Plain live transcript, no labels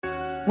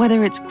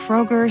Whether it's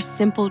Kroger's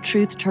Simple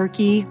Truth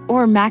Turkey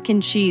or mac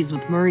and cheese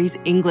with Murray's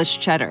English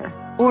Cheddar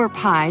or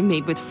pie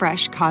made with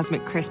fresh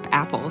Cosmic Crisp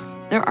apples,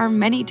 there are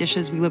many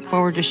dishes we look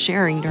forward to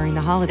sharing during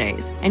the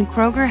holidays. And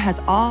Kroger has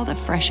all the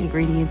fresh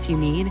ingredients you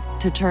need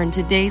to turn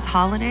today's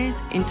holidays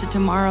into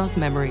tomorrow's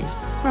memories.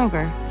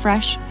 Kroger,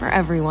 fresh for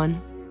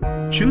everyone.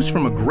 Choose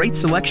from a great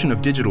selection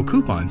of digital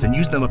coupons and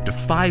use them up to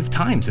 5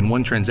 times in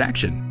one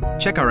transaction.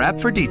 Check our app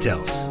for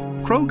details.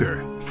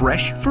 Kroger,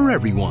 fresh for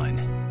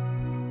everyone.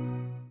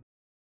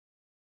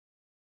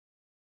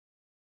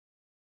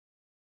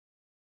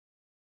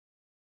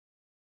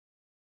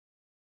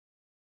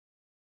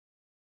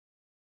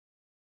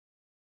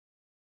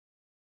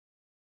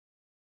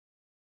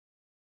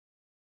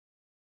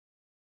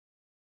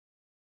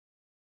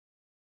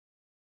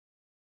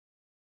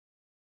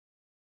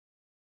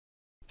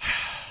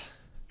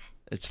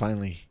 It's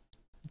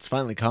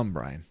finally come,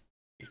 Brian.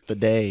 The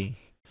day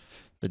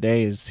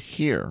is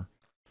here,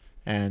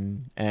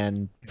 and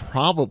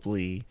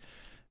probably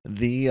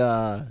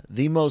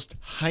the most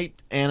hyped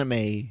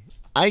anime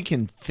I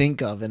can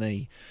think of in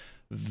a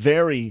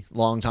very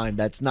long time.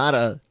 That's not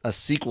a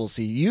sequel.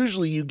 See,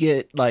 usually you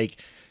get like,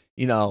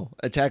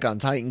 Attack on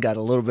Titan got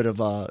a little bit of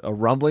a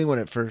rumbling when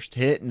it first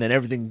hit, and then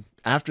everything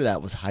after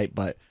that was hype.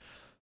 But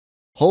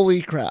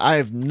holy crap, I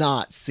have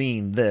not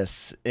seen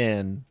this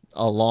in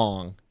a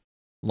long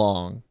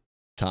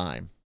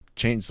time.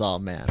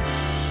 Chainsaw Man.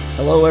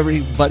 Hello,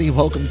 everybody.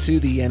 Welcome to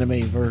the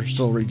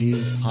Animeversal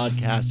Reviews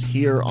podcast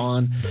here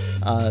on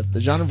the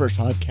Genreverse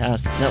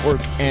Podcast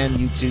Network and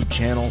YouTube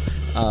channel.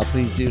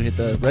 Please do hit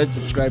the red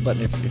subscribe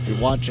button if you're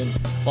watching.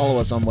 Follow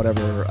us on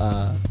whatever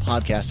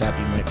podcast app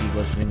you might be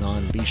listening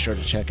on. Be sure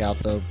to check out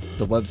the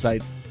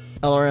website,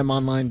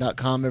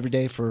 lrmonline.com, every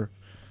day for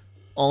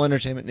all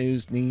entertainment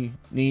news,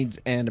 needs,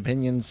 and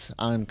opinions.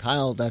 I'm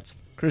Kyle. That's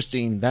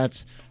Christine.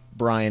 That's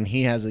Brian.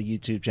 He has a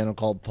YouTube channel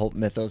called Pulp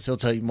Mythos. He'll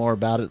tell you more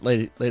about it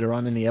later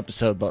on in the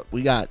episode. But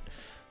we got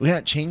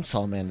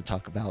Chainsaw Man to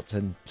talk about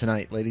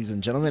tonight, ladies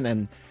and gentlemen.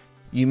 And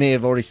you may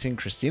have already seen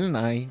Christine and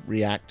I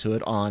react to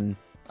it on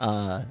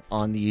the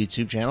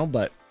YouTube channel.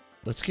 But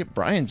let's get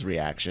Brian's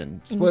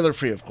reaction, spoiler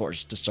free, of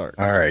course, to start.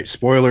 All right,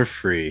 spoiler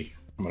free.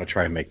 I'm going to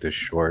try and make this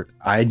short.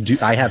 I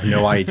have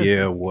no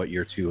idea what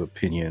your two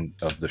opinion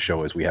of the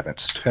show is. We haven't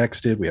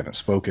texted. We haven't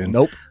spoken.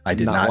 Nope. I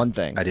did not one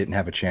thing. I didn't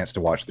have a chance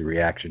to watch the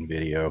reaction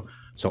video,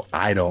 so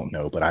I don't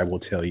know. But I will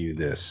tell you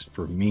this: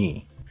 for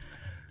me,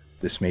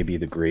 this may be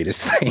the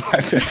greatest thing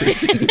I've ever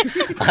seen.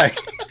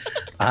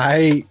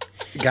 I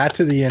got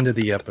to the end of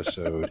the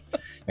episode,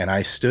 and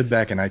I stood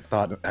back and I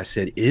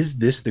said, "Is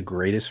this the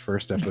greatest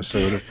first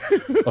episode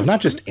of not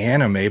just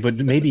anime, but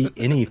maybe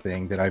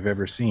anything that I've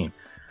ever seen?"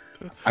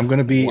 I'm going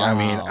to be, wow. I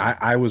mean,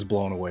 I was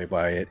blown away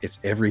by it. It's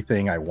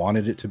everything I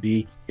wanted it to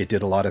be. It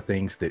did a lot of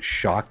things that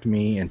shocked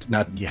me, and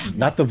not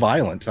the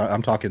violence.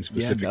 I'm talking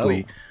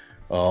specifically,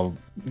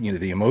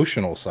 the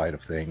emotional side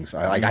of things.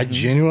 I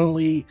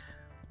genuinely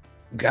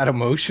got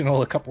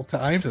emotional a couple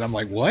times, and I'm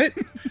like, what?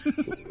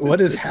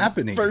 What is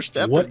happening? First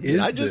episode. What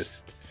is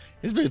this?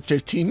 It's been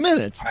 15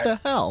 minutes. What the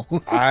hell?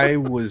 I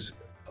was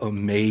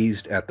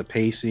amazed at the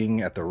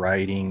pacing, at the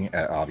writing,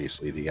 at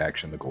obviously the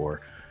action, the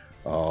gore.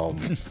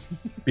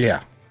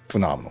 Yeah,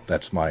 phenomenal.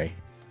 That's my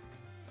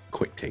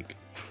quick take.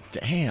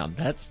 Damn,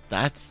 that's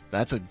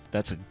a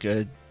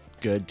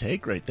good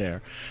take right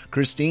there,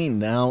 Christine.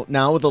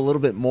 Now with a little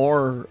bit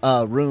more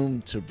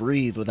room to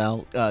breathe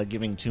without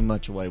giving too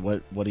much away.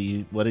 What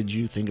did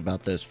you think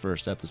about this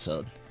first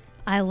episode?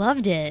 I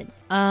loved it.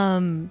 I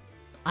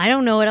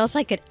don't know what else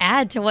I could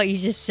add to what you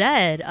just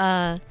said.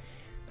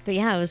 But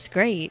yeah, it was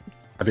great.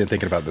 I've been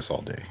thinking about this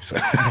all day. So.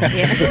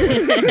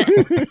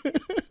 Yeah.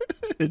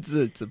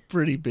 It's a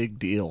pretty big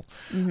deal.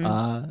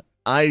 Mm-hmm.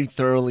 I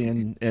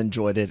thoroughly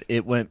enjoyed it.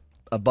 It went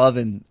above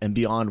and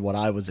beyond what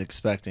I was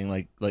expecting.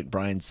 Like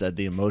Brian said,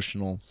 the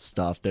emotional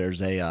stuff.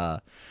 There's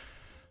I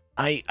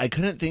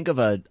couldn't think of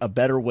a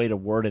better way to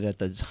word it at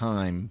the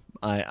time.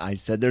 I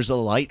said there's a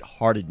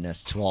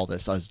lightheartedness to all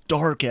this, as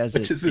dark as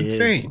it is. Which is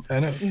insane.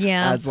 I know.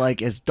 Yeah.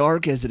 As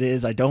dark as it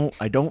is, I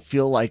don't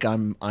feel like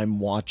I'm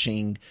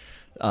watching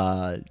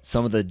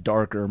some of the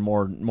darker,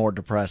 more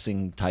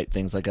depressing type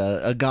things, like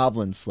a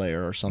Goblin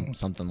Slayer or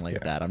something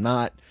like that. I'm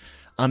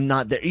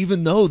not there,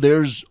 even though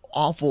there's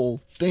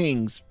awful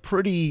things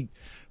pretty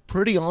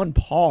on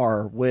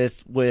par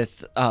with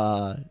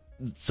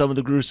some of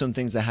the gruesome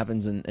things that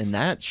happens in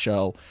that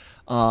show.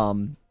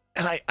 And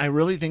I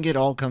really think it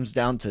all comes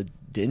down to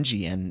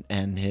Denji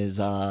and his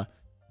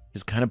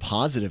kind of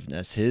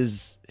positiveness,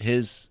 his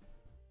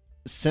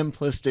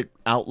simplistic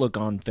outlook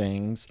on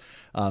things,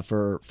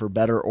 for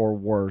better or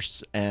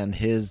worse, and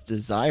his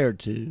desire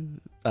to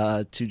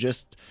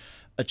just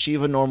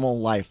achieve a normal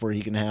life where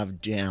he can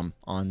have jam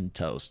on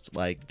toast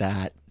like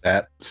that.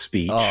 That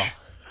speech, oh.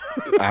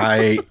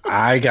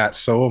 I got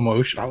so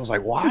emotional. I was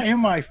like, what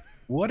am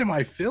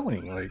I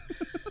feeling like?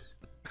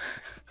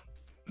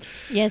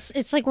 Yes,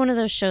 it's like one of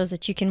those shows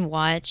that you can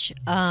watch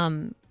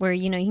where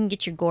you can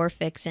get your gore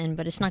fix in,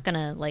 but it's not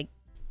gonna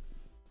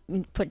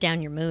put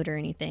down your mood or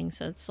anything.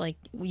 So it's like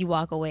you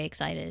walk away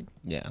excited.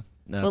 Yeah.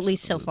 Well, at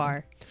least so Absolutely.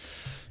 far.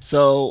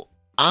 So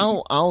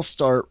I'll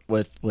start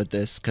with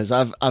this because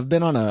I've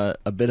been on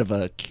a bit of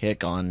a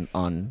kick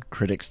on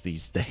critics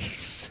these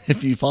days.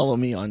 If you follow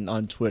me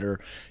on Twitter,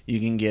 you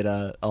can get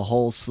a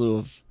whole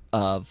slew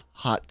of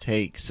hot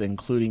takes,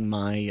 including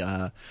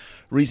my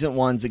recent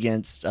ones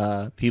against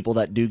people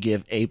that do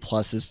give A+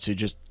 to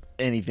just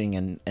anything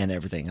and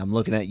everything. I'm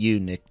looking at you,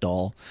 Nick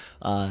Dahl,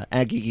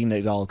 at Geeky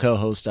Nick Dahl,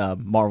 co-host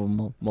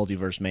Marvel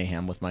Multiverse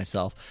Mayhem with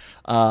myself.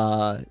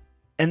 And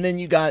then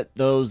you got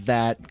those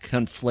that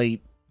conflate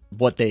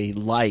what they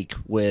like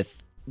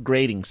with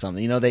grading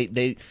something. You know,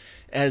 they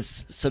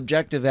as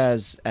subjective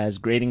as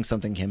grading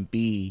something can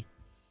be,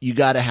 you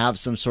got to have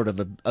some sort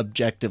of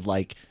objective,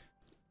 like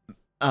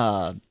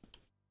bounce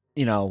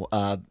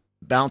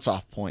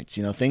off points,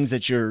 things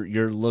that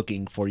you're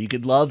looking for. You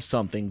could love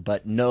something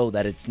but know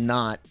that it's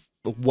not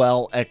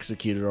well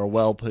executed or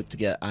well put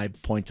together. I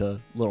point to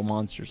Little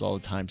Monsters all the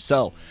time.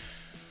 So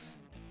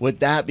with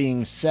that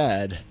being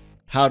said,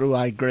 how do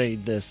I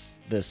grade this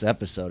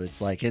episode?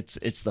 It's like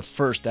it's the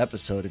first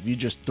episode. If you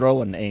just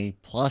throw an A+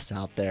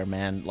 out there,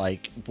 man,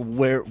 like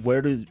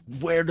where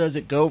does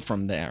it go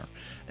from there?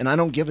 And I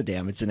don't give a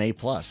damn. It's an A+.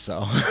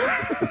 So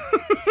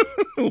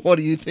what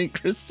do you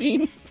think,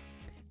 Christine?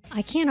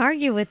 I can't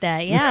argue with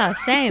that. Yeah,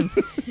 same.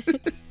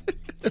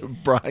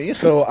 Brian?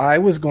 So I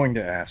was going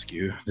to ask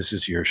you, this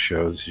is your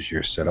show, this is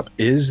your setup.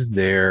 Is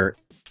there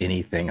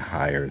anything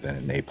higher than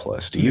an A+?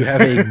 Do you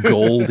have a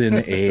golden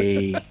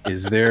A?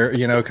 Is there,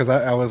 because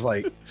I was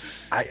like,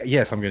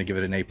 yes, I'm going to give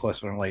it an A+,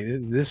 but I'm like,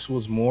 this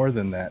was more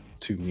than that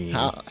to me.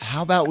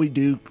 How about we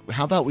do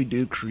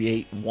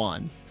create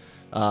one?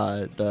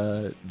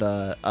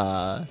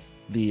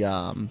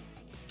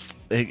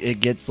 It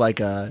gets like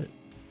a,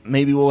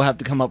 maybe we'll have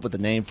to come up with a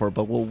name for it,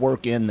 but we'll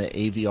work in the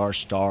AVR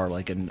star,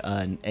 like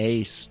an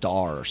A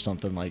star or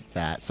something like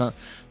that.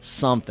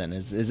 Something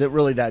is it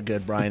really that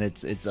good, Brian?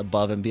 It's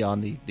above and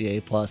beyond the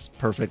A+.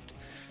 Perfect.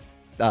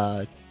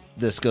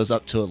 This goes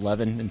up to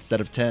 11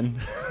 instead of 10.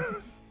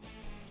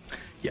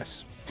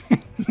 Yes.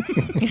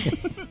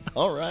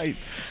 All right,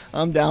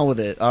 I'm down with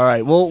it. All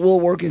right, we'll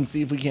work and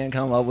see if we can't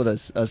come up with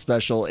a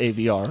special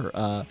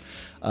AVR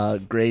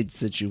grade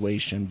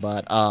situation.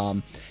 But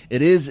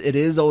it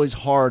is always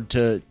hard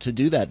to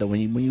do that, though,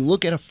 when you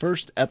look at a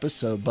first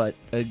episode. But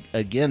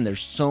again,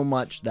 there's so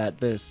much that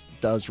this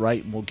does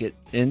right, and we'll get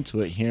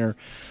into it here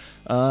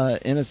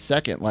in a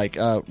second, like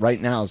right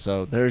now.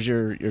 So there's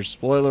your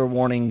spoiler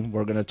warning.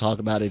 We're going to talk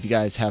about it. If you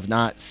guys have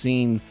not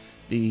seen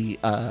the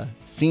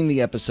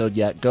episode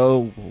yet,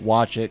 go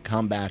watch it,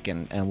 come back,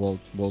 and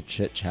we'll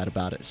chit chat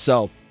about it.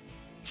 So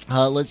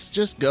let's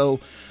just go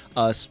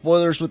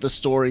spoilers with the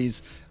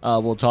stories.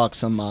 We'll talk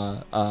some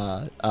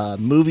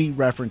movie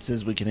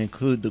references. We can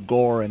include the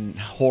gore and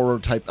horror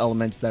type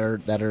elements that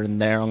are in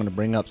there. I'm going to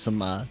bring up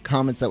some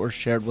comments that were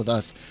shared with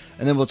us,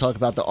 and then we'll talk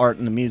about the art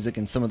and the music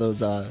and some of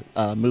those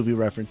movie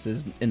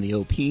references in the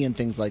OP and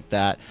things like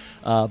that.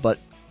 But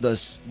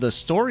the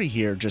story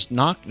here just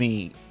knocked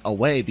me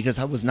away because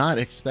I was not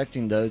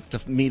expecting to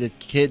meet a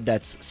kid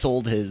that's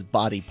sold his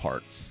body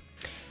parts.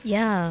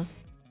 Yeah.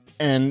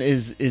 And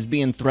is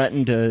being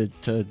threatened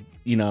to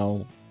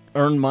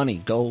earn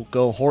money. Go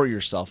whore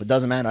yourself. It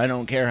doesn't matter. I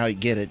don't care how you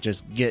get it.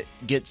 Just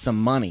get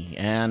some money.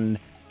 And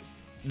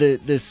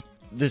this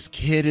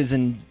kid is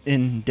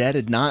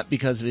indebted not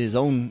because of his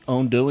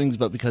own doings,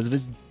 but because of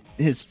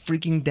his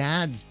freaking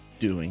dad's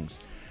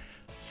doings.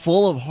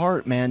 Full of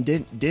heart, man.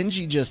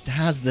 Dingy just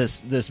has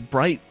this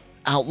bright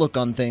outlook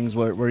on things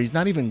where he's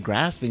not even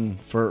grasping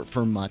for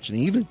much, and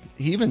he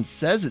even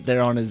says it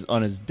there on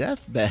his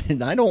deathbed.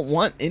 And I don't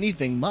want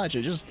anything much.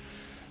 I just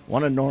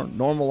want a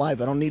normal life.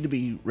 I don't need to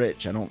be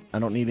rich. I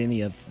don't need any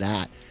of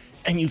that.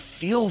 And you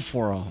feel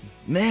for him,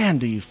 man.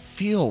 Do you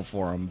feel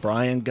for him,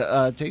 Brian?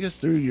 Take us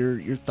through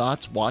your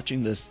thoughts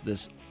watching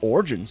this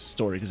origin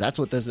story, because that's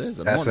what this is.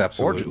 That's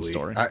absolutely origin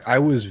story. I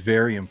was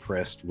very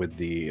impressed with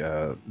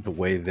the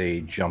way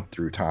they jumped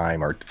through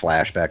time, or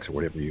flashbacks, or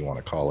whatever you want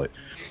to call it,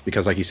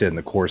 because like you said, in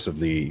the course of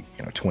the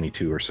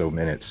 22 or so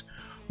minutes,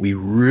 we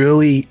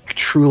really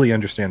truly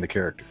understand the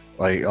character,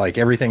 like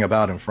everything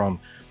about him, from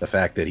the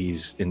fact that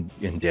he's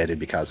indebted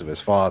because of his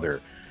father,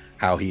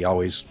 how he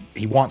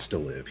wants to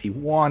live, he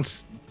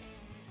wants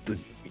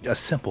a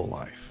simple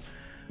life,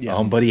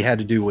 but he had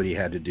to do what he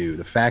had to do.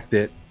 The fact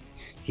that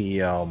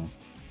he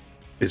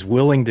is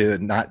willing to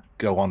not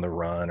go on the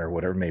run or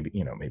whatever, maybe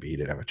he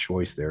didn't have a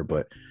choice there,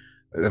 but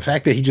the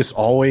fact that he just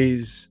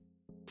always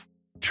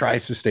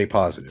tries to stay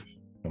positive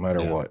no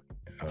matter what.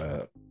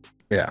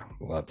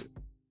 Loved it.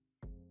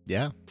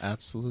 Yeah,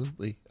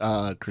 absolutely.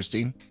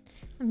 Christine?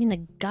 I mean,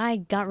 the guy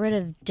got rid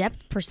of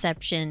depth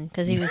perception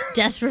because he was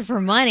desperate for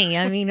money.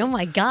 I mean, oh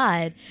my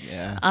God.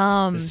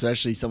 Yeah.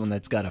 Especially someone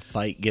that's got to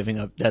fight. Giving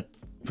up depth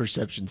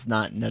perception's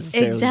not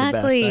necessarily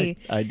the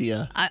best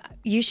idea.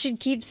 You should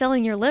keep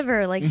selling your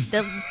liver. Like,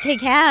 they'll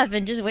take half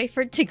and just wait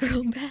for it to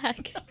grow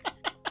back.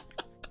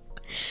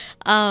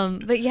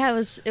 But yeah,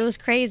 it was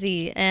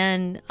crazy.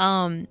 And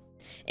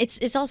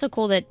it's also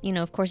cool that,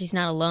 of course he's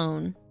not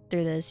alone.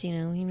 through this. You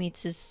know, he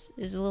meets his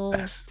little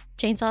That's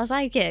chainsaw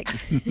sidekick.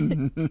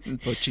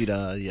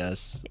 Pochita,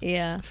 yes.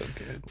 Yeah. so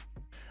good.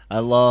 I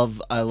love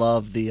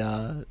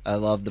the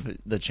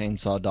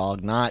chainsaw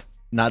dog. Not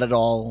at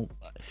all.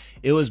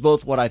 It was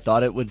both what I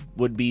thought it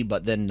would be,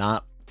 but then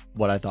not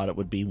what I thought it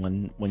would be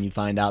when you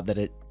find out that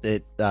it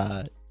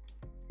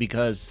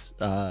because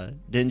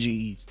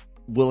Denji's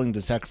willing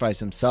to sacrifice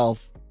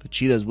himself,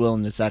 Pochita's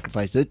willing to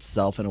sacrifice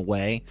itself in a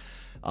way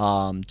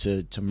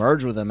to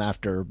merge with him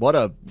after what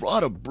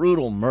a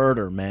brutal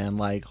murder, man.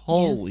 Like,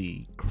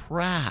 holy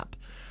crap.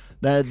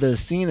 The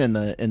scene in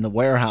the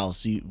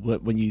warehouse,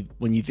 when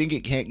you think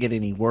it can't get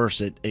any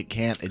worse, it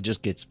can't. It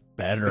just gets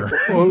better.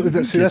 Well,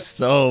 that's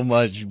so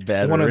much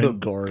better. One of the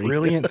gory.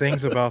 brilliant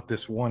things about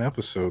this one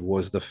episode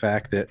was the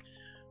fact that,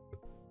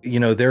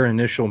 you know, their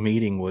initial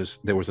meeting was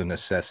there was a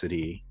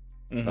necessity.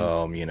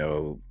 Mhm. You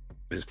know,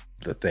 is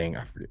the thing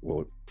I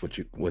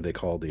forget what they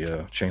call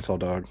the chainsaw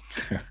dog.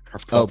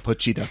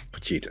 Pochita.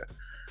 Pochita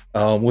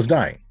was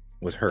dying,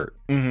 was hurt,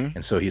 Mm-hmm.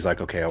 and so he's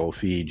like, okay, I will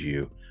feed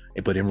you,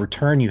 but in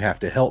return you have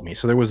to help me.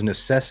 So there was a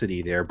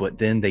necessity there, but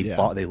then they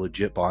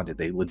legit bonded.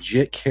 They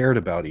legit cared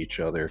about each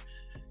other,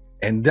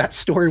 and that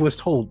story was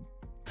told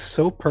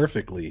so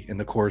perfectly in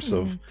the course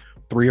of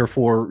 3 or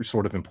 4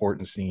 sort of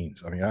important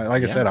scenes. I mean,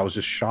 I said, I was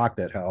just shocked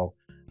at how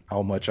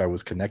much I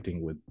was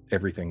connecting with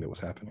everything that was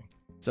happening.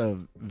 It's a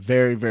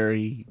very,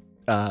 very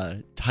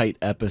tight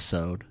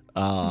episode.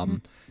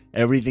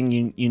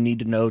 Everything you need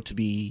to know to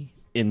be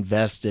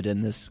invested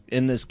in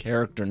this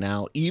character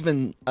now,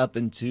 even up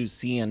into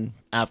seeing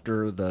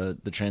after the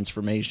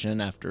transformation,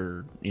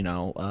 after, you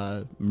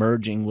know,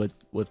 merging with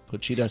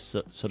Pochita,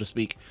 so to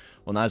speak.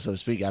 Well, not so to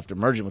speak, after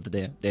merging with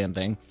the damn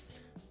thing.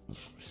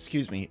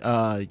 Excuse me.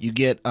 You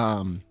get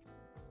a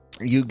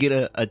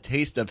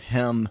taste of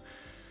him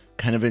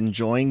kind of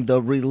enjoying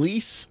the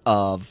release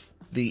of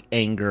the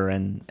anger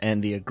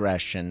and the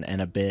aggression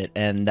and a bit,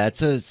 and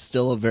that's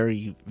still a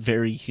very,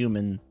 very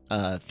human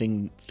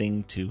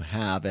thing to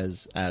have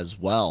as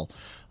well.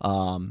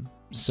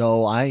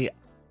 So I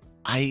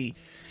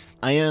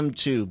am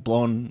too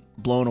blown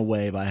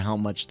away by how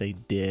much they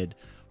did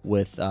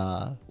with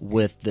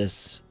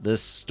this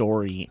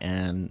story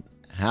and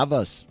have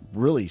us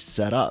really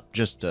set up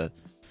just to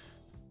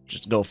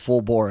go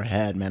full bore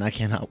ahead, man. I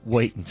cannot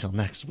wait until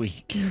next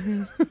week.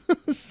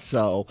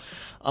 So,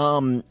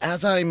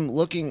 as I'm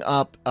looking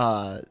up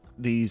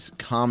these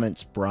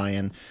comments,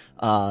 Brian,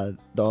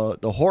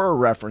 the horror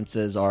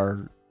references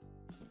are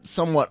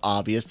somewhat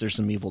obvious. There's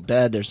some Evil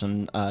Dead, there's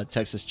some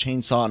Texas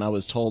Chainsaw, and I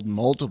was told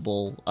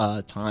multiple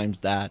times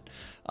that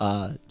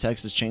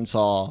Texas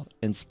Chainsaw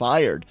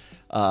inspired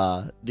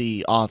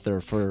the author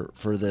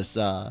for this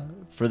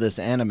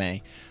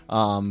anime,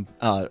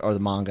 or the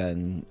manga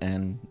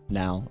and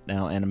now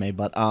anime.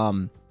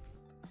 But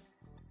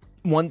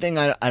one thing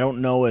I don't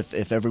know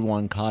if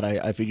everyone caught,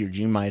 I figured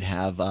you might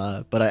have,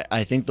 but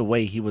I think the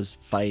way he was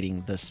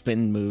fighting, the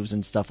spin moves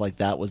and stuff like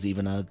that, was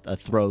even a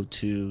throw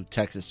to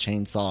Texas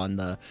Chainsaw,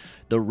 and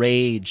the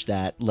rage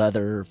that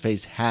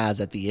Leatherface has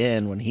at the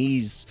end when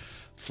he's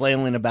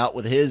flailing about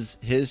with his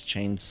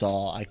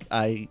chainsaw.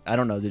 I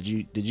don't know. Did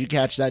you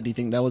catch that? Do you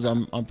think that was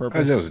on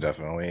purpose? It was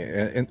definitely.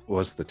 It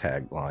was the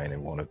tagline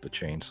in one of the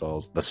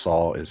chainsaws. The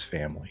saw is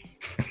family,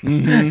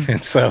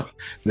 and so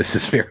this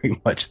is very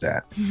much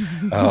that.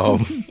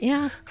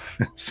 Yeah.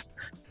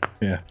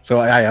 Yeah. So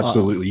I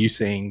absolutely. You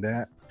saying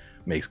that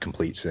makes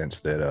complete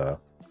sense. That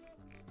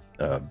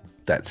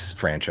that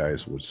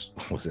franchise was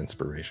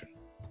inspiration.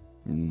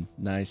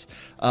 Nice.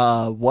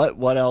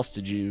 What else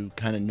did you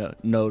kind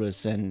of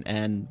notice,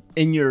 and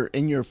in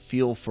your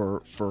feel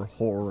for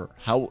horror,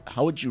 how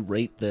would you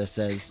rate this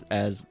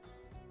as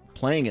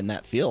playing in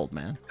that field,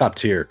 man? Top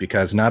tier,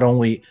 because not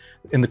only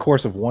in the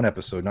course of one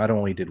episode, not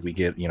only did we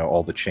get, you know,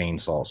 all the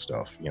chainsaw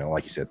stuff, you know,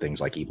 like you said,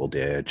 things like Evil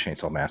Dead,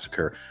 Chainsaw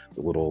Massacre,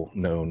 the little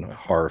known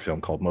horror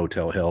film called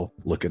Motel Hell.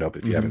 Look it up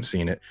if you haven't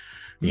seen it.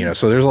 You know,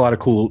 so there's a lot of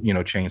cool, you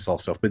know, chainsaw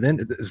stuff. But then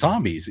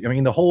zombies. I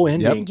mean, the whole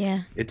ending,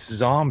 it's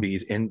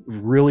zombies, and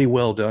really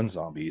well done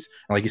zombies.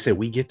 And like you said,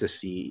 we get to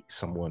see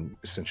someone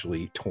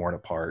essentially torn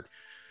apart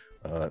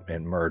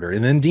and murder.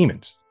 And then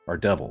demons are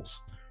devils.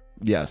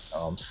 Yes.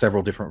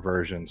 Several different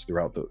versions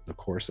throughout the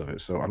course of it.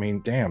 So, I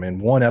mean, damn, in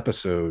one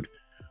episode,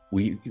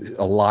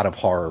 a lot of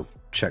horror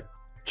check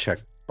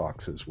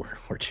boxes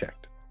were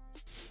checked.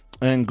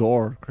 And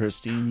gore,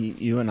 Christine,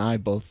 you and I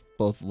both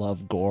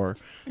love gore.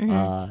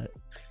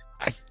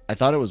 I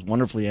thought it was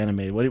wonderfully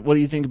animated. What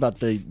do you think about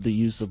the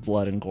use of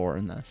blood and gore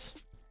in this?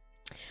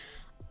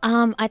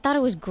 I thought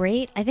it was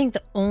great. I think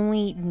the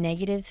only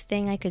negative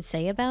thing I could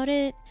say about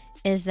it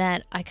is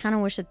that I kind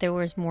of wish that there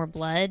was more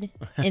blood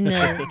in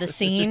the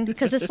scene,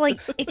 because it's like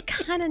it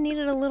kind of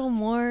needed a little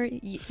more.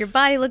 Your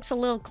body looks a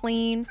little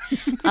clean,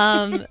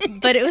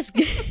 but it was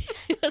good.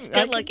 It was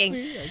good looking.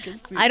 I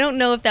can see. I don't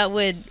know if that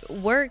would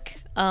work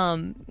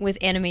with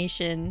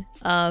animation,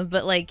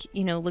 but like,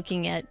 you know,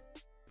 looking at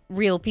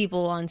real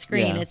people on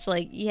screen, it's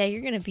like, yeah,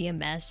 you're gonna be a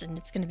mess and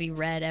it's gonna be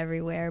red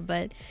everywhere.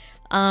 But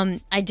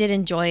I did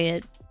enjoy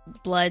it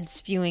blood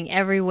spewing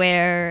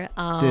everywhere.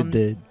 Did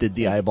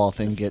the eyeball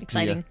thing get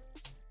exciting. to you?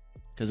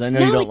 Because I know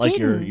No, you don't it like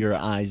didn't. your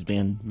eyes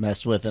being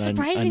messed with, and I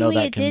Surprisingly, know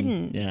that it can.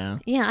 didn't. Yeah.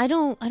 Yeah, I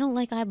don't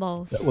like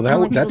eyeballs. Well, I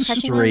don't like people that's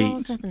touching straight.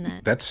 eyeballs, nothing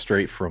that. That's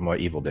straight from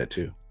Evil Dead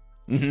 2.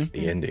 Mm-hmm.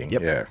 The ending.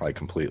 Yep. Yeah, like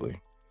completely.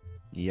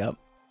 Yep.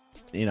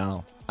 You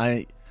know,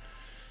 I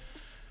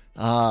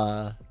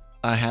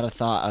had a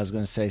thought. I was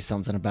going to say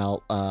something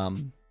about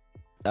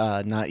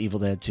not Evil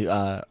Dead 2,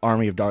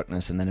 Army of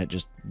Darkness, and then it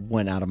just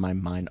went out of my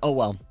mind. Oh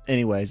well.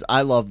 Anyways,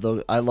 I love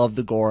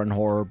the gore and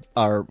horror,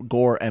 or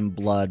gore and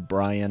blood.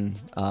 Brian,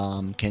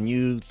 can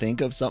you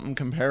think of something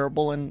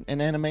comparable in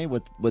anime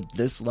with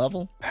this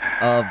level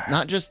of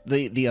not just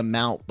the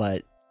amount,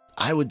 but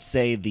I would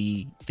say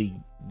the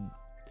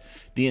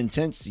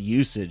intense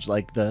usage,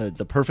 like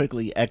the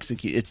perfectly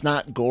execute. It's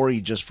not gory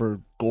just for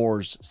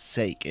gore's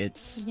sake.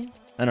 It's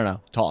I don't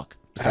know. Talk.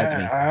 Besides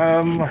me.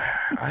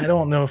 I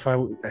don't know if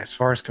as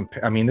far as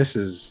compare. I mean, this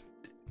is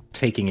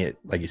taking it,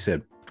 like you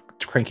said,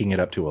 cranking it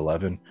up to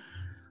 11.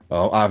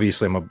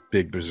 Obviously, I'm a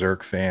big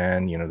Berserk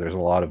fan. You know, there's a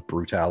lot of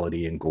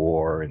brutality and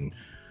gore and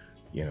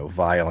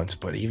violence,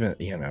 but even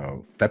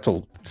that's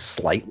a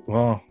slight.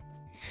 Well,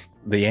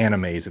 the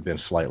animes have been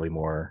slightly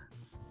more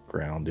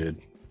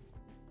grounded.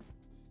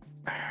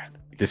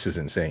 This is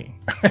insane.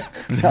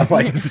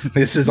 Like,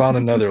 this is on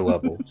another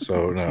level.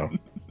 So no.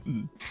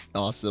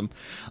 Awesome.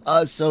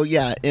 So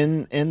yeah,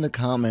 in the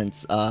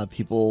comments,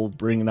 people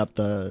bringing up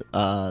the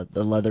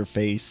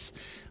Leatherface,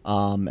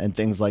 and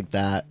things like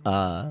that.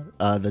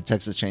 The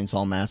Texas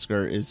Chainsaw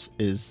Massacre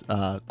is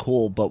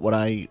cool, but what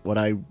I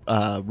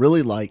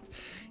really liked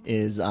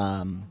is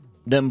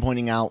them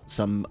pointing out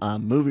some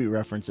movie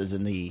references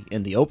in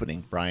the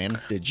opening. Brian,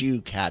 did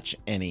you catch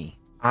any?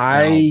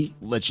 I'll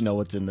let you know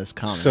what's in this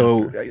comment.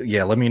 So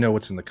yeah, let me know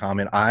what's in the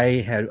comment.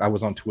 I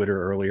was on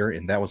Twitter earlier,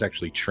 and that was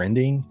actually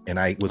trending, and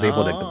I was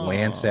able to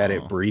glance at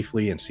it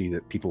briefly and see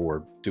that people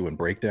were doing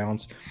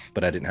breakdowns,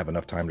 but I didn't have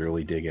enough time to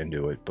really dig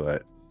into it.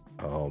 But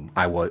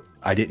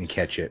I didn't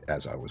catch it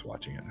as I was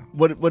watching it. Now.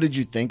 What did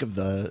you think of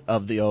the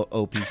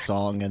OP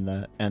song and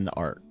the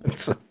art?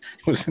 It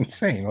was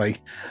insane.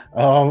 Like,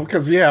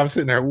 because I'm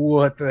sitting there,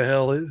 what the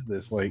hell is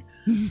this? Like,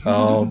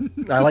 I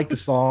like the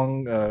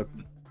song.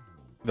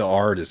 The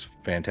art is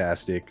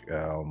fantastic.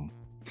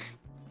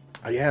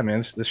 Yeah,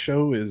 man, this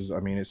show is. I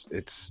mean,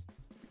 it's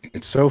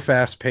so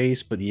fast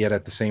paced, but yet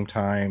at the same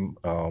time,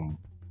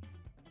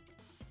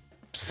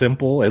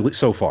 simple. At least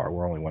so far,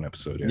 we're only one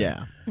episode in.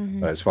 Yeah.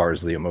 Mm-hmm. As far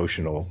as the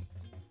emotional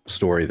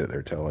story that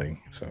they're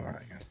telling, so.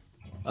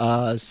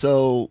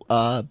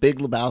 Big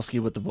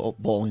Lebowski with the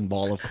bowling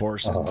ball, of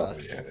course. And,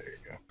 yeah, there you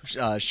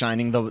go.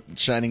 Shining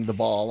the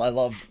ball. I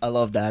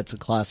love that. It's a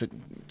classic.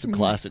 It's a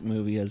classic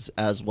movie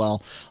as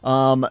well.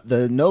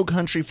 The No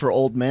Country for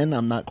Old Men.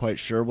 I'm not quite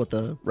sure what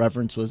the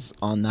reference was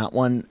on that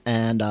one.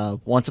 And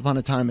Once Upon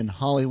a Time in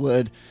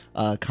Hollywood,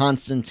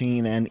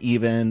 Constantine, and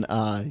even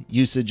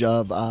usage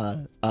of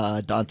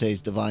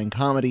Dante's Divine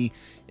Comedy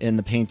in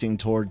the painting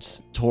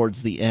towards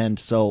the end.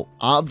 So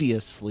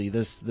obviously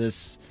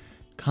this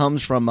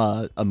comes from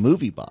a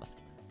movie buff.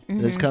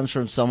 Mm-hmm. This comes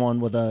from someone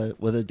with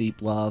a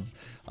deep love,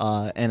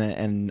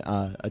 and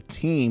a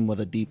team with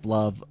a deep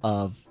love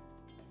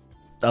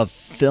of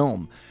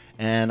film,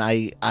 and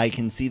I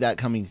can see that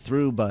coming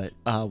through. But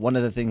one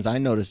of the things I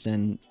noticed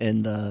in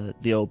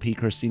the OP,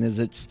 Christine, is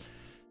it's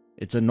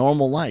a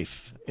normal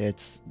life.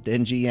 It's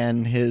Denji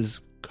and his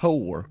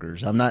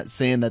co-workers. I'm not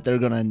saying that they're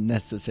gonna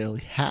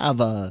necessarily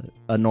have a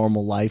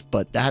normal life,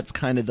 but that's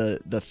kind of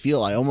the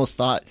feel. I almost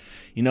thought,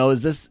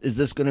 is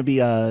this gonna be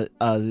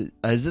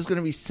is this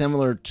gonna be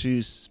similar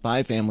to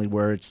Spy Family,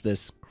 where it's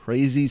this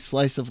crazy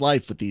slice of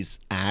life with these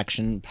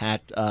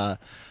action-packed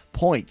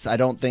points? I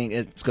don't think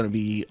it's going to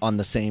be on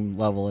the same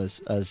level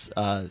as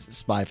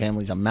Spy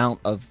Family's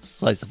amount of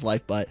slice of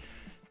life, but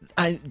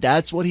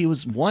that's what he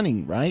was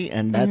wanting, right?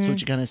 And that's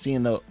what you kind of see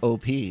in the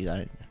OP.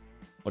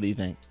 What do you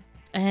think?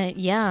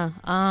 Yeah.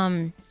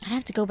 I'd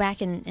have to go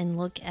back and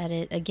look at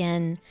it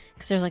again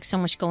because there's like so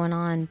much going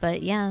on.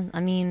 But yeah,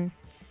 I mean,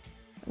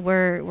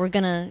 we're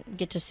gonna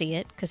get to see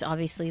it because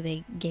obviously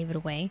they gave it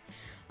away.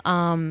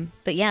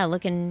 But yeah,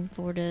 looking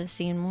forward to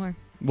seeing more.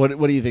 What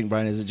do you think,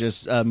 Brian? Is it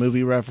just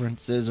movie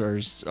references, or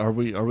are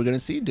we going to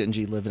see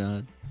Denji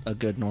living a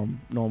good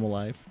normal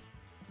life?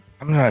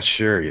 I'm not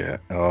sure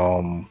yet.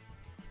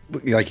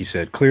 But like you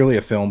said, clearly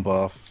a film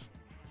buff.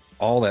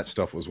 All that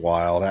stuff was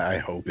wild. I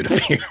hope it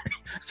appears.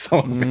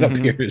 Some of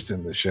it appears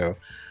in the show.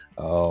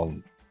 I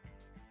don't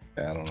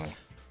know.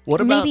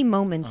 What about maybe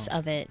moments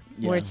of it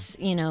where it's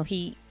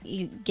he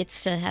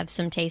gets to have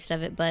some taste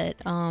of it, but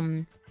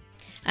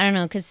I don't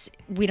know, because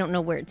we don't know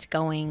where it's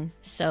going.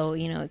 So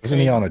isn't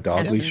he on a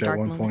Dogly show at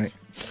one point?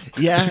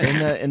 Yeah,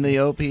 in the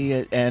OP,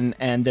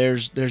 and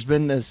there's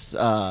been this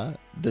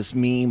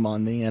meme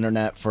on the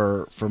internet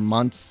for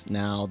months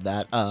now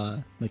that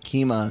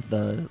Makima,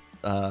 the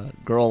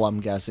girl, I'm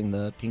guessing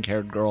the pink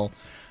haired girl,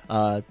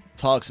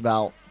 talks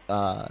about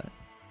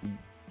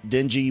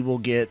Denji will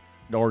get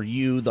or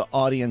you, the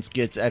audience,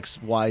 gets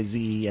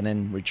XYZ, and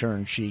in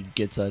return she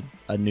gets a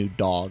new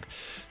dog.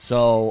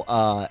 So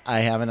I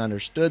haven't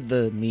understood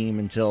the meme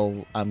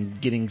until I'm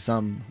getting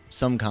some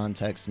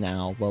context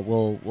now, but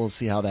we'll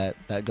see how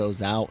that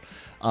goes out.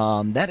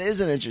 That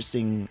is an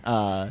interesting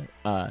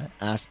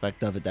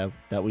aspect of it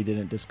that we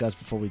didn't discuss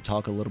before we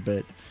talk a little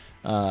bit.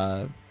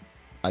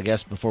 I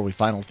guess before we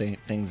final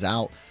things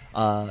out,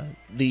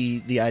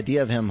 the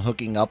idea of him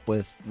hooking up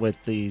with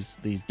these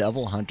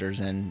devil hunters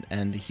and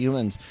the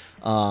humans,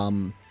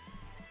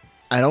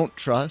 I don't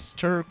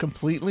trust her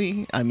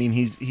completely. I mean,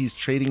 he's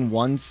trading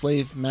one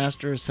slave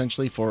master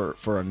essentially for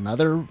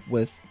another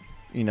with,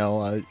 you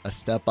know, a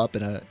step up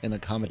in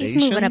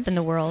accommodations. He's moving up in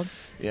the world.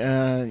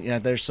 Yeah.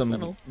 There's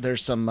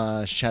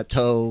some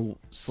chateau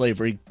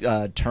slavery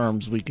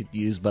terms we could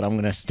use, but I'm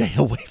gonna stay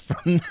away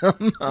from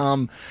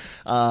them.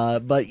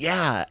 But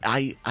yeah,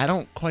 I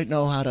don't quite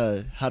know how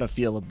to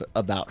feel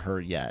about her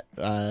yet.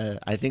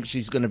 I think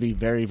she's gonna be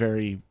very,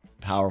 very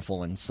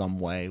powerful in some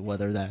way,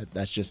 whether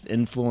that's just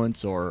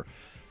influence or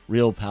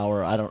real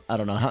power. I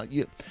don't know how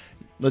you.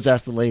 Let's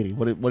ask the lady.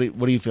 What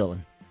are you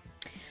feeling?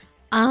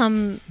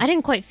 I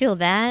didn't quite feel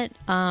that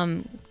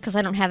because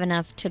I don't have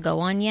enough to go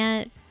on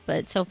yet.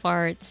 But so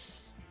far,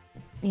 it's,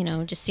 you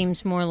know, just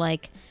seems more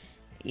like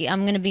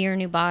I'm going to be your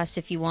new boss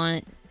if you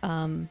want.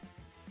 Have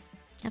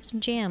some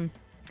jam.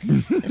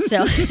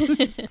 So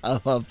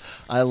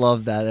I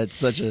love that. It's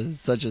such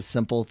a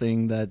simple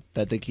thing that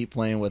they keep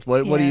playing with.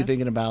 What are you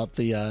thinking about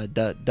the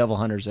Devil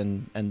Hunters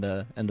and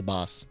the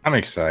boss? I'm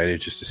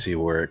excited just to see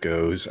where it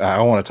goes.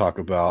 I want to talk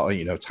about,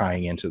 you know,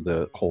 tying into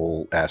the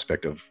whole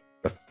aspect of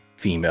a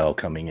female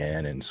coming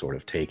in and sort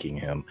of taking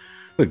him.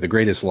 Look, the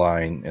greatest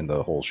line in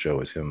the whole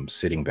show is him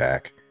sitting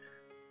back.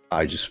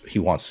 He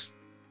wants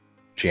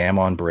jam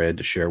on bread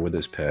to share with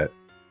his pet.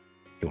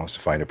 He wants to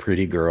find a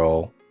pretty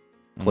girl,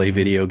 play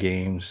video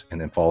games, and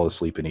then fall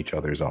asleep in each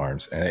other's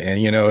arms.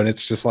 And you know, and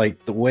it's just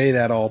like the way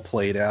that all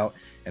played out.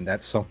 And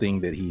that's something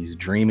that he's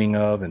dreaming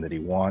of and that he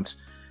wants.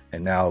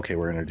 And now, okay,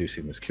 we're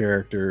introducing this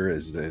character.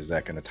 Is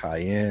that going to tie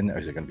in? Or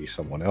is it going to be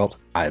someone else?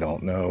 I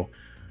don't know.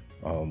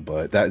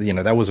 But that, you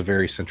know, that was a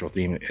very central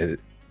theme.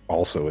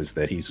 Also, is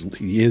that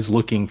he is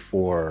looking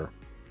for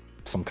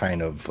some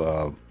kind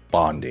of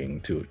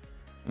bonding to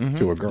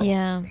a girl.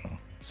 Yeah,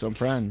 some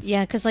friends.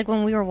 Yeah, because like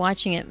when we were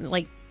watching it,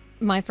 like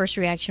my first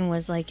reaction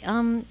was like,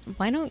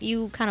 why don't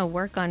you kind of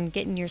work on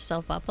getting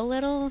yourself up a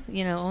little?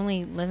 You know,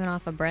 only living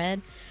off of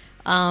bread.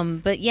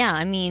 But yeah,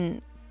 I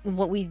mean,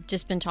 what we've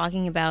just been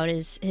talking about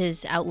is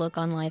his outlook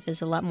on life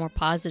is a lot more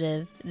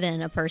positive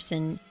than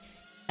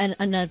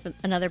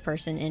another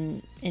person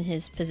in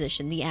his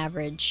position. The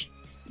average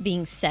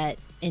being set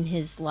in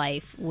his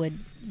life would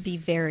be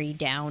very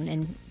down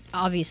and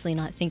obviously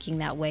not thinking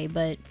that way,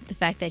 but the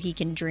fact that he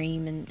can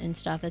dream and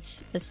stuff,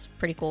 it's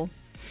pretty cool.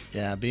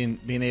 Yeah, being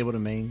able to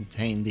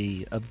maintain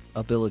the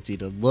ability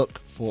to look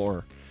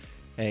for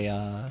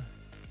a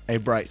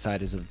bright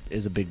side is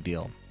a big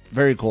deal.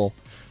 Very cool.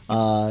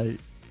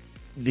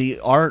 The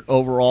art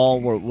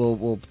overall,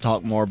 we'll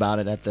talk more about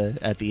it at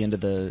the end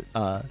of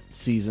the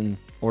season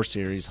or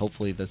series.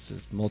 Hopefully this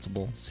is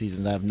multiple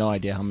seasons. I have no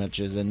idea how much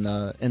is in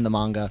the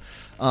manga.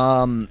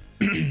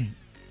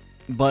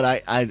 But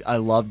I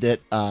loved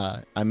it.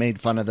 I made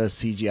fun of the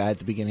CGI at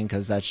the beginning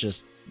because that's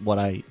just what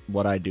I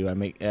do.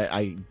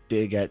 I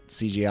dig at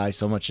CGI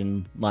so much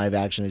in live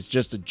action. It's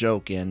just a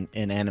joke in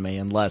anime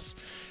unless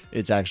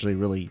it's actually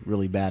really,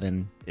 really bad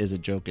and is a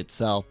joke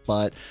itself.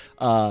 But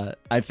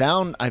I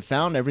found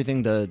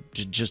everything to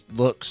just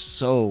look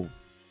so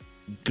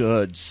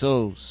good,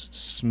 so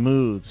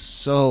smooth,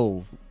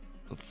 so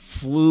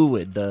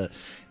fluid. The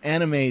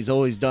anime is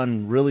always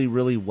done really,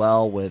 really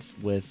well with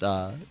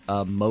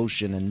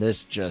motion, and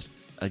this just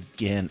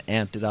again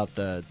amped it up.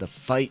 The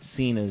fight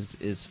scene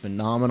is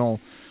phenomenal.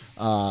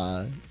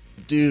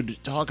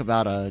 Dude, talk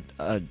about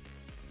a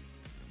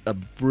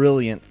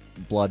brilliant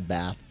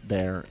bloodbath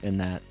there in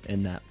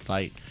that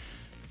fight.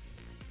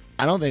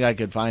 I don't think I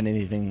could find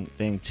anything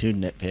to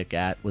nitpick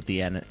at with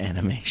the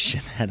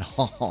animation at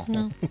all.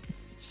 No.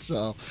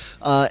 So,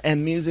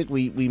 and music,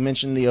 we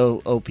mentioned the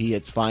OP.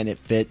 It's fine. It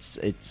fits.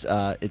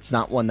 It's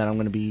not one that I'm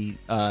going to be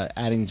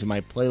adding to my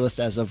playlist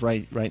as of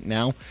right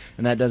now,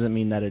 and that doesn't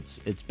mean that it's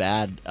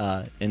bad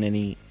in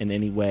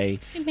any way.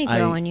 It may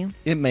grow on you.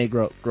 It may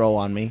grow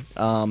on me.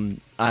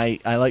 I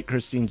like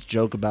Christine's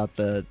joke about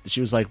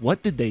she was like,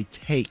 what did they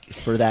take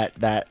for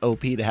that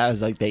OP to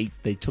have? Like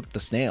they took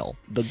the snail,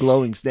 the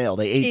glowing snail.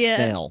 They ate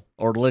snail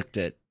or licked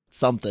it,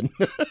 something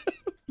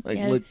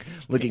like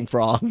licking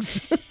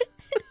frogs.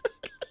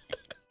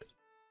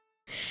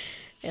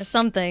 Yeah,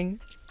 something,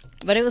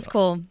 but it was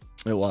cool.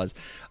 It was.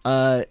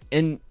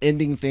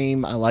 Ending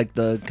theme, I like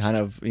the kind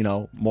of, you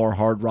know, more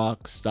hard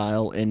rock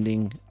style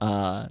ending.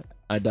 I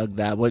dug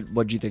that.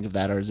 What do you think of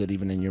that, or is it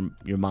even in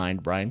your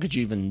mind, Brian? Could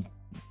you even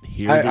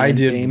hear the I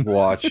did theme?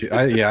 watch it.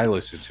 I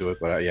listened to it,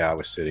 but I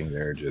was sitting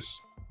there just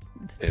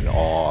in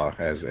awe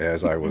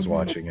as I was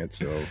watching it.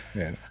 So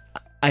yeah.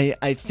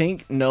 I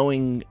think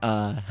knowing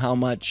how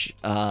much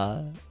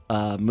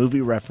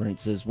movie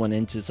references went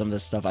into some of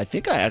this stuff. I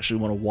think I actually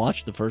want to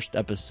watch the first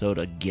episode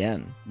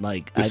again.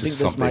 Like, This I think is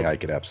something I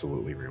could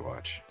absolutely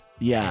rewatch.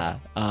 Yeah,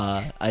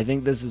 I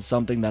think this is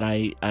something that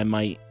I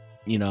might,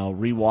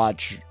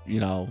 rewatch,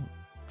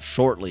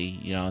 shortly,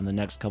 in the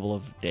next couple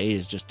of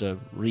days, just to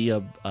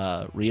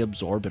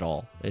reabsorb it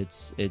all.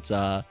 It's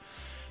going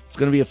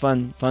to be a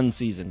fun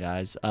season,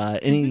 guys.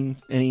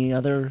 Any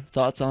other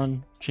thoughts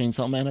on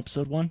Chainsaw Man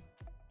episode 1?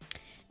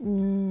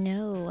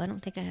 No, I don't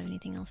think I have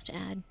anything else to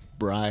add.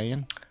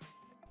 Brian?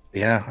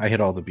 Yeah, I hit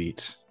all the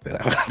beats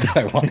that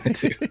I wanted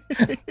to.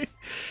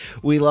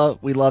 We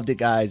loved it,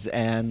 guys,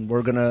 and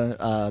we're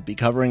gonna be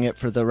covering it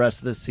for the rest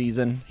of the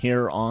season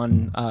here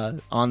on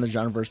the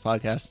Genreverse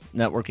Podcast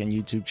Network and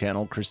YouTube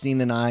channel.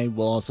 Christine and I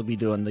will also be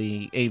doing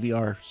the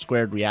AVR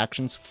squared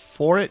reactions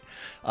for it.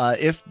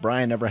 If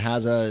Brian ever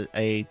has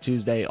a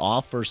Tuesday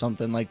off or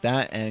something like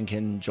that and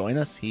can join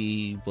us,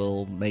 he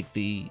will make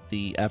the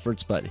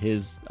efforts, but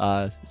his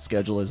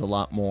schedule is a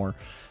lot more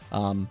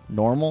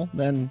normal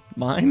than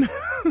mine.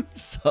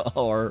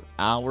 Or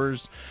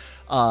ours.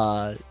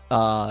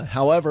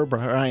 However,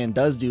 Brian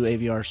does do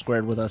AVR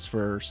squared with us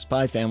for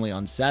Spy Family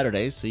on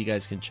Saturdays, so you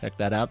guys can check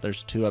that out.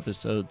 There's 2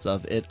 episodes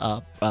of it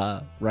up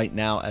right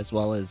now, as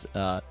well as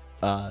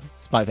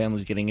Spy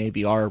Family's getting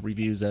AVR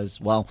reviews as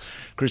well.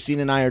 Christine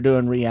and I are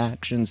doing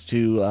reactions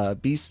to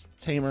Beast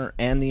Tamer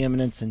and The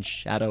Eminence in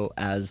Shadow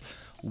as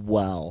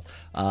well.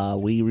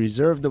 We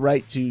reserve the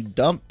right to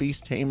dump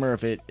Beast Tamer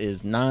if it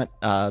is not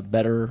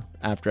better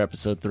after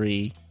episode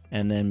 3,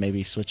 and then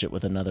maybe switch it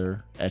with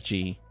another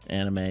ecchi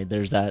anime.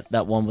 There's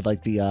that one with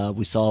like the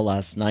we saw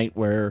last night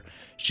where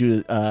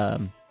she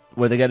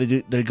where they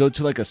go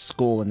to like a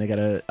school and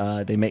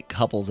they make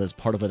couples as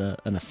part of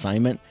an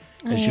assignment,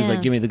 and she was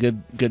like, give me the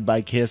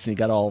goodbye kiss, and he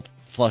got all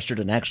flustered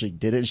and actually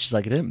did it, and she's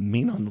like, I didn't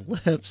mean on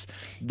the lips.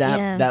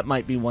 That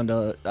might be one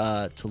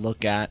to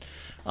look at.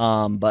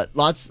 But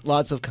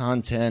lots of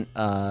content.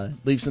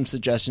 Leave some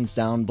suggestions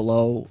down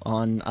below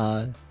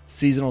on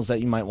seasonals that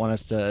you might want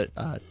us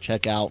to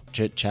check out,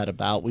 chit chat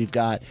about. We've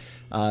got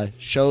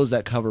shows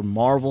that cover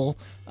Marvel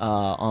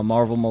on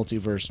Marvel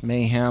Multiverse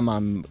Mayhem.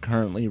 I'm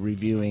currently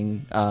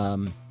reviewing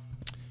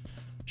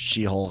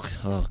She-Hulk.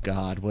 Oh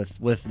God,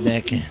 with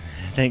Nick.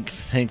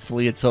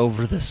 Thankfully it's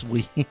over this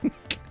week.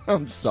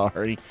 I'm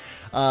sorry.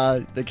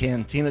 The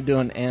Cantina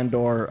doing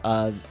Andor,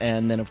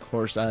 and then of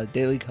course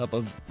Daily Cup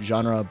of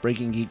Genre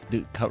Breaking Geek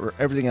to cover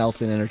everything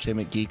else in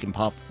entertainment, geek and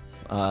pop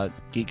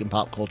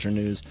culture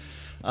news.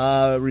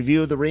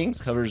 Review of The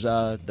Rings covers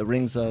the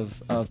Rings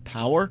of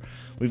Power.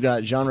 We've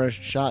got Genre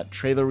Shot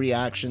trailer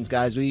reactions,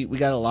 guys. We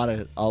got a lot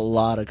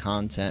of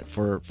content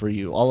for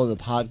you. All of the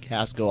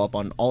podcasts go up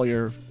on all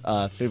your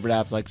favorite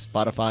apps like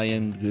Spotify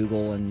and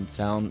Google and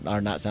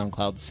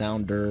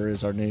Sounder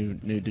is our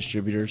new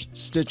distributors.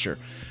 Stitcher.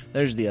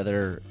 There's the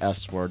other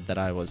S word that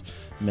I was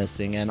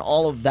missing. And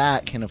all of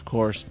that can, of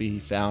course, be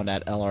found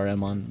at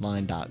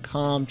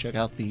lrmonline.com. Check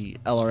out the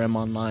LRM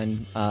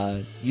Online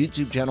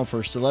YouTube channel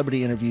for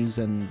celebrity interviews,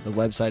 and the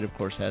website, of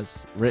course,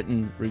 has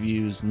written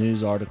reviews,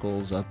 news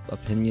articles,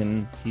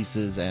 opinion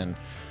pieces, and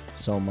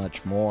so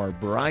much more.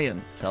 Brian,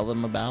 tell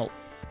them about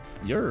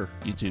your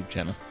YouTube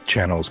channel.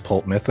 Channel's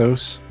Pulp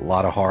Mythos. A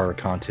lot of horror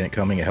content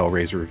coming. A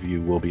Hellraiser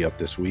review will be up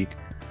this week.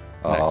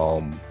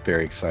 Nice.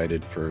 Very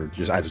excited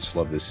I just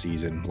love this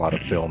season. A lot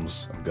of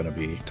films I'm going to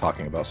be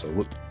talking about,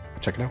 so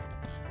check it out.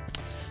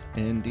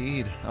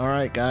 Indeed. All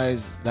right,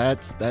 guys,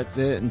 that's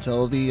it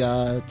until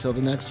the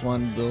next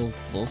one.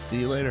 We'll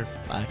see you later.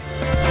 Bye.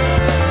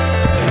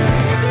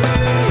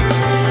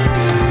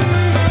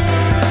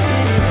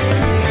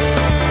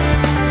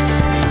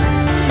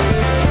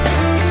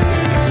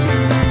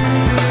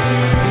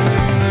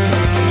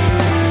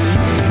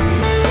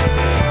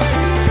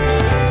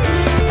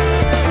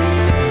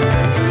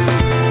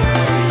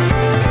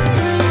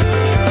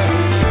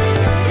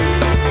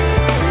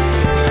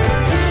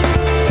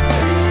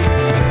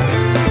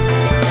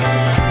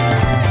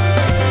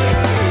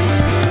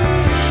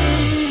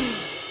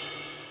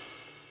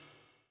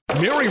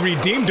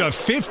 Redeemed a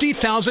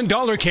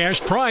 $50,000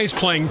 cash prize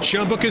playing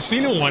Chumba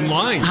Casino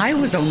online. I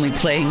was only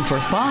playing for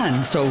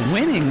fun, so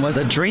winning was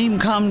a dream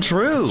come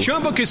true.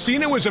 Chumba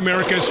Casino is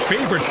America's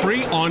favorite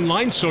free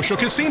online social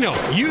casino.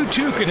 You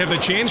too could have the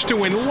chance to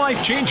win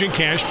life-changing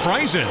cash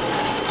prizes.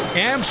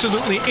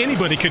 Absolutely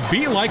anybody could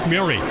be like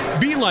Mary.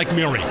 Be like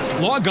Mary.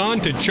 Log on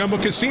to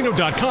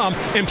ChumbaCasino.com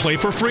and play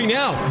for free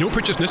now. No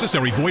purchase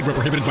necessary. Void where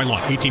prohibited by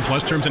law. 18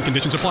 plus terms and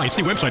conditions apply.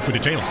 See website for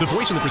details. The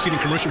voice in the preceding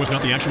commercial was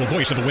not the actual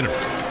voice of the winner.